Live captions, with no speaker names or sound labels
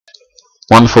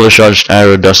One fully charged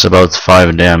arrow does about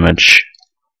 5 damage.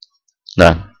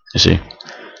 That, you see.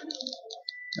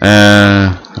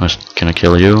 Can I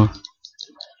kill you?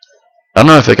 I don't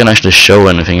know if I can actually show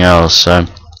anything else.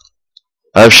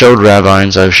 I've showed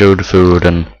ravines, I've showed food,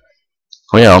 and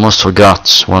oh yeah, I almost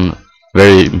forgot one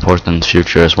very important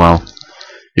feature as well.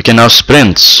 You can now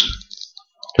sprint.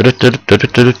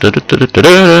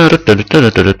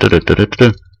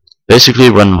 Basically,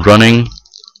 when running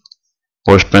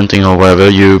or sprinting or whatever,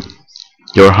 your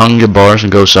hunger bars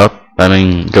goes up, I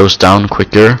mean goes down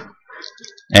quicker,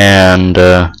 and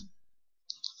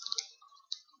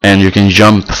you can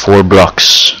jump 4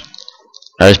 blocks.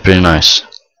 That is pretty nice.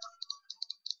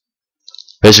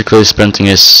 Basically, sprinting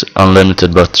is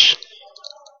unlimited, but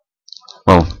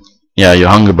well, yeah, your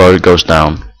hunger bar goes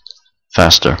down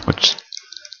faster, which,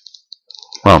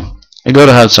 well, you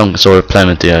gotta have some sort of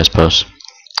plenty, I suppose.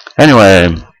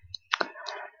 Anyway,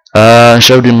 I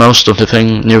showed you most of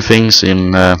the new things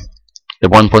in the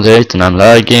 1.8, and I'm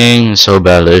lagging so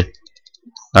badly.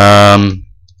 I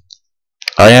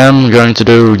am going to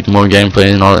do more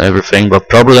gameplay and everything, but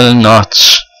probably not.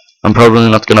 I'm probably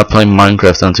not gonna play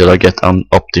Minecraft until I get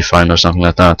Optifine or something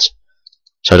like that,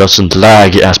 so it doesn't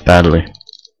lag as badly.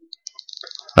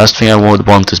 Last thing I would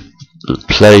want is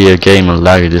play a game and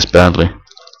lag this badly.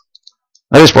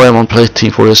 That is why I won't play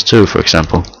Team Fortress 2, for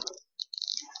example.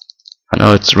 I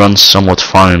know it runs somewhat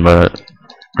fine, but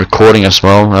recording as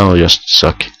well, that will just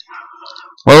suck.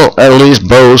 Well, at least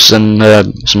bows and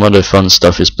some other fun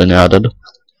stuff has been added.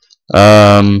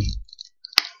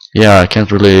 Yeah, I can't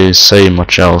really say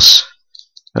much else.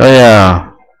 Oh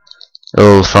yeah, a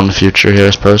little fun future here,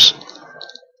 I suppose.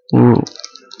 Ooh,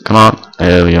 come on,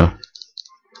 there we go.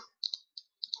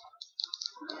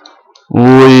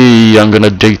 Wee, I'm gonna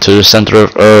dig to the center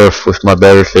of Earth with my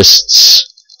bare fists.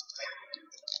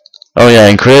 Oh yeah,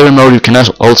 in creative mode you can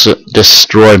also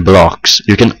destroy blocks.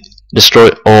 You can destroy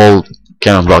all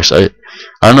kind of blocks. I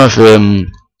don't know if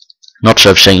notch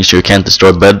have changed. You can't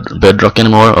destroy bedrock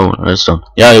anymore. Oh, redstone.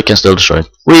 Yeah, you can still destroy it.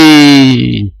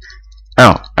 Whee!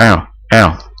 Ow! Ow!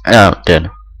 Ow! Ow! Dead.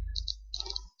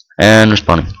 And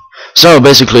respawning. So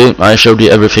basically, I showed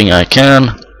you everything I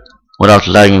can without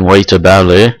lagging way too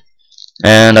badly,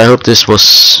 and I hope this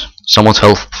was somewhat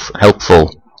helpful.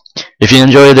 If you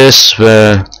enjoyed this,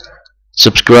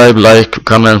 subscribe, like,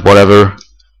 comment, whatever.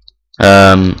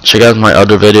 Check out my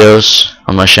other videos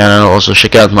on my channel. Also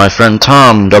check out my friend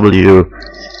Tom W.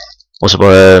 What's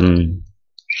about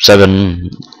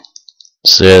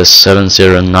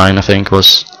 709 I think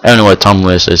was. Anyway, Tom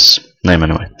was his name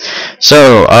anyway.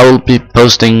 So I will be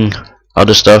posting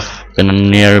other stuff in the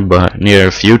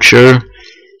near future.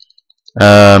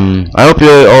 I hope you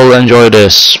all enjoy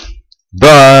this.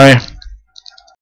 Bye.